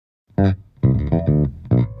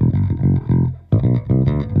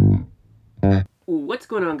What's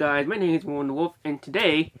going on, guys? My name is Warren Wolf, and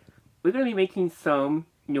today we're going to be making some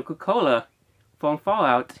Nuka Cola from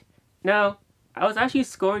Fallout. Now, I was actually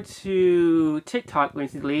scrolling to TikTok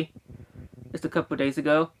recently, just a couple days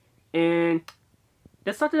ago, and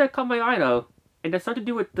there's something that caught my eye though, and there's something to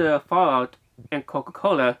do with the Fallout and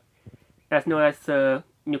Coca-Cola. That's known as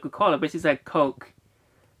Nuka Cola, basically like Coke,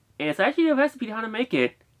 and it's actually a recipe on how to make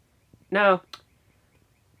it. Now,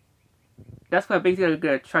 that's what I'm basically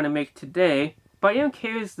gonna try to make today. But I am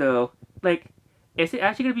curious though, like, is it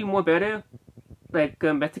actually gonna be more better, like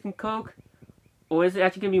Mexican Coke, or is it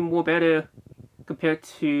actually gonna be more better compared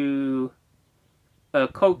to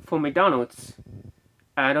Coke from McDonald's?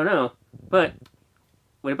 I don't know, but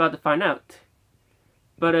we're about to find out.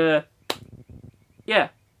 But yeah,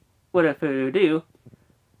 without further ado,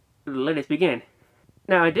 let us begin.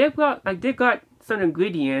 Now I did got some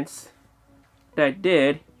ingredients that I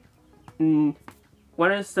did.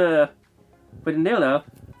 One is vanilla,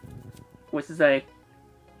 which is like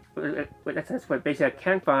that's what basically I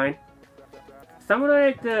can find. Some of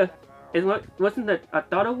like it wasn't that I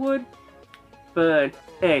thought it would, but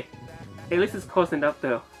hey, at least it's close enough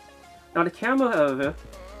though. Now the caramel, however,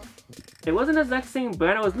 it wasn't the exact same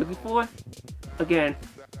brand I was looking for. Again,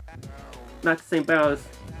 not the same brand I was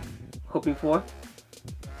hoping for.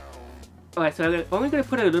 Alright, so I'm only gonna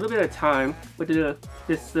put a little bit of time with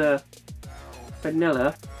this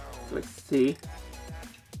vanilla. Let's see.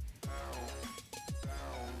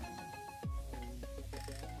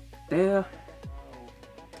 There.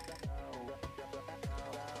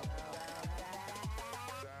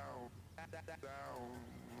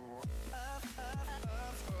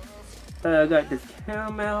 I got this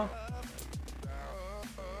caramel.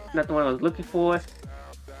 Not the one I was looking for. Let's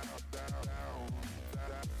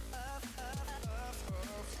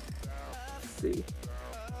see.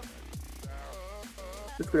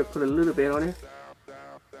 Just gonna put a little bit on it.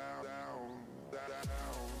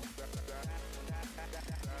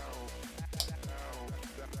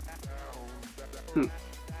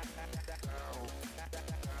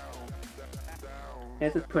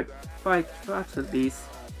 And just put 5 drops of these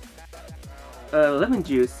lemon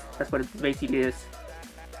juice. That's what it basically is.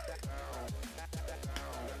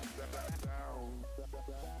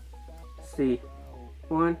 Let's see.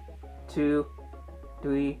 1, 2,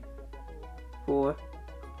 3, 4,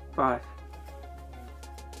 5.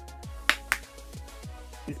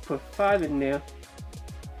 Just put 5 in there,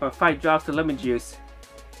 or 5 drops of lemon juice.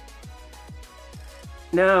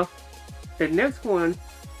 Now, the next one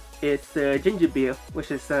is ginger beer,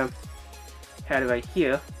 which is had it right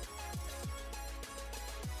here.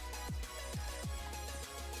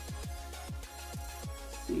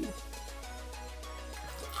 Let's see.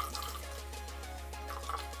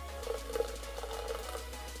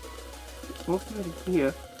 Most of it is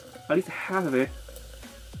here, at least half of it.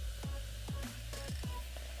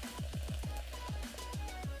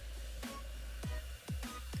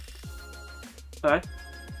 Alright.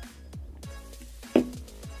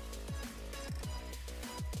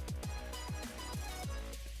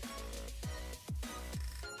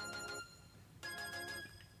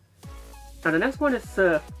 Now the next one is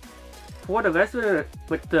for the rest of it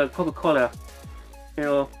with the Coca-Cola, you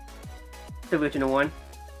know, the original one.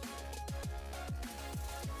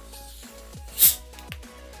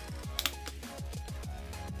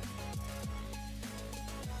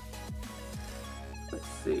 Let's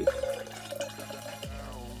see.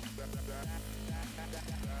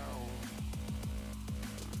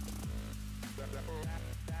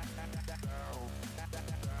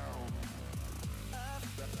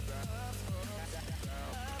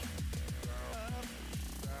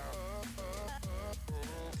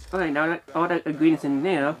 Alright, now that all the ingredients in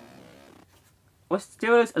there, let's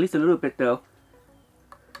stir this at least a little bit though.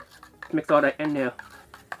 Mix all that in there.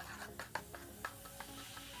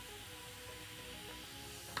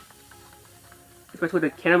 Especially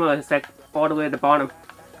with the caramel is like all the way at the bottom.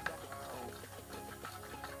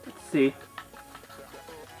 Let's see.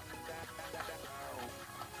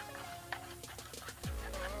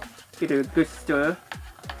 Get a good stir.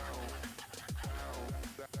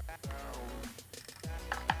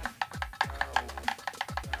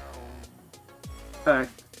 Alright,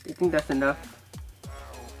 I think that's enough.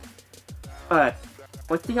 Alright,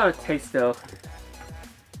 let's see how it tastes though.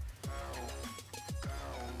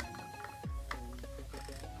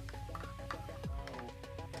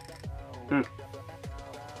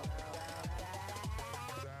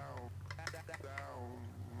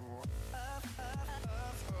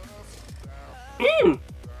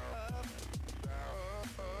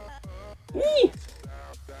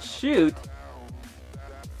 shoot.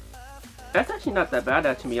 That's actually not that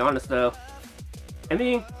bad, to be honest, though. I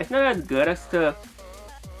mean, it's not as good as the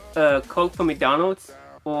Coke from McDonald's,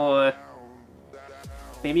 or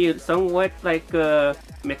maybe somewhat like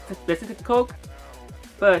Mexican Coke,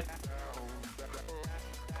 but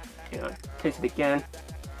hang on, taste it again.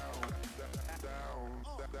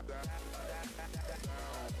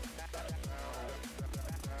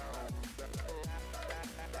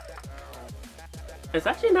 It's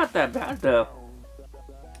actually not that bad, though.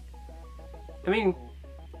 I mean,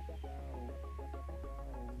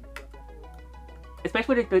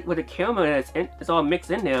 especially with the caramel it's all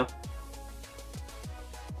mixed in there.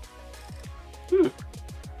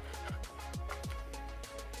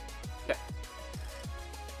 Yeah.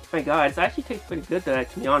 My god, it actually tastes pretty good though,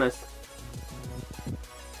 to be honest.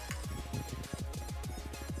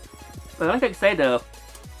 But like I say though,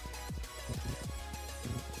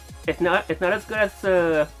 it's not as good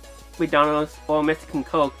as McDonald's or Mexican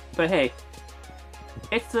Coke, but hey,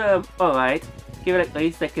 it's alright. Give it at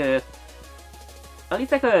least like a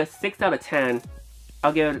 6 out of 10.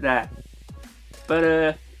 I'll give it that.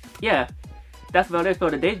 But yeah, that's about it for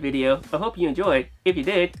today's video. I hope you enjoyed. If you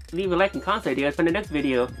did, leave a like and comment ideas for the next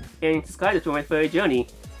video, and subscribe to join my further journey.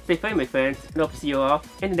 Stay funny, my friends, and hope to see you all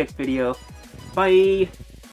in the next video. Bye!